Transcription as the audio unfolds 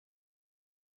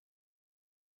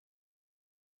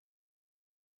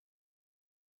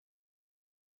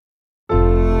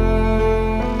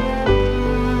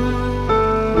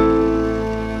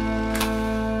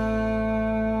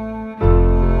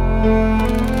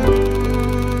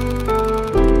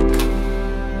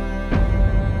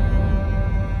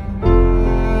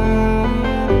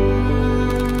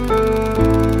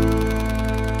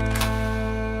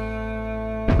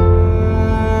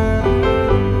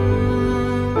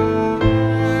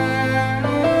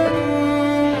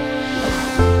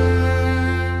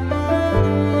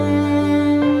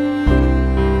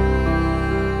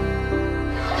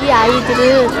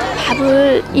아이들은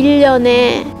밥을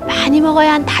 1년에 많이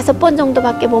먹어야 한 5번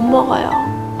정도밖에 못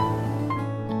먹어요.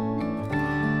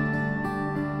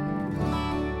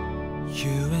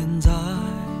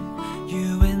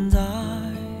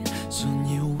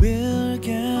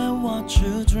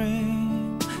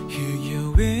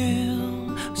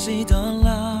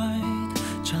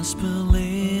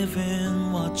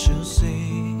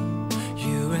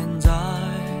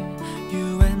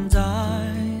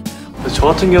 저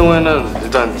같은 경우에는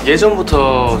일단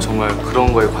예전부터 정말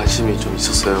그런 거에 관심이 좀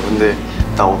있었어요. 근데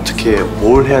나 어떻게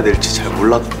뭘 해야 될지 잘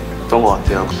몰랐던 것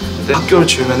같아요. 근데 학교를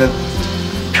지으면은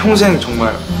평생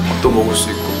정말 밥도 먹을 수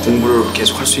있고 공부를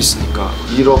계속 할 수 있으니까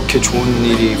이렇게 좋은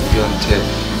일이 우리한테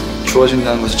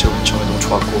주어진다는 것이 제가 처음에 너무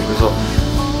좋았고, 그래서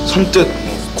선뜻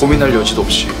고민할 여지도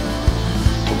없이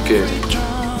돕게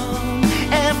됐죠.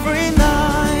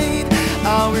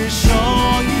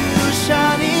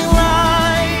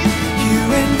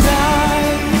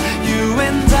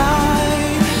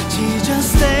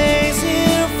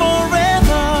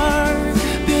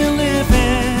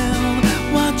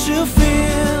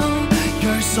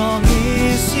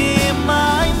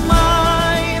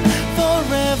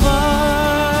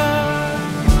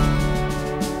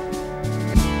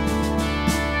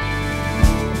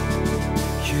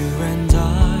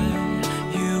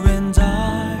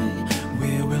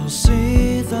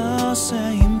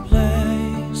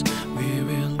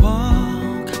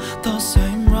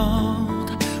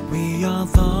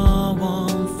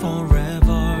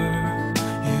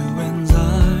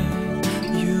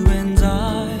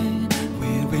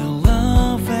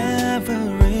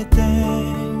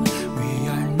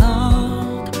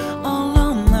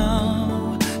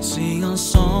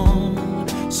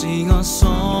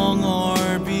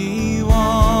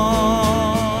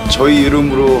 저희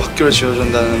이름으로 학교를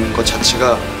지어준다는 것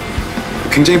자체가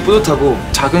굉장히 뿌듯하고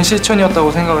작은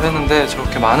실천이었다고 생각을 했는데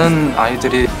저렇게 많은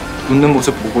아이들이 웃는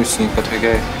모습 보고 있으니까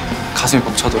되게 가슴이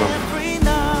벅차더라고요.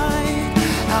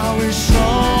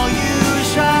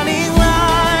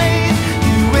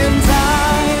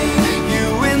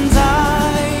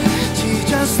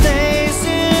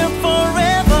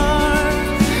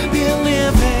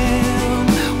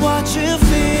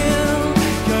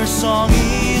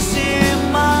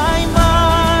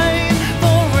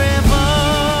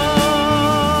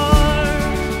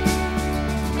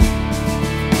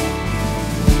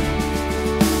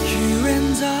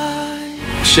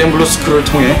 씨엔블루 스쿨을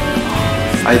통해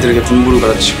아이들에게 공부를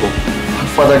가르치고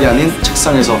학바닥이 아닌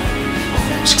책상에서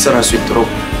식사를 할 수 있도록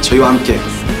저희와 함께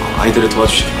아이들을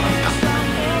도와주시기 바랍니다.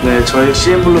 네, 저희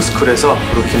씨엔블루 스쿨에서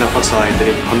앞으로 기납학사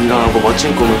아이들이 건강하고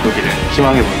멋진 꿈을 꾸기를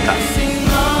희망해 봅니다.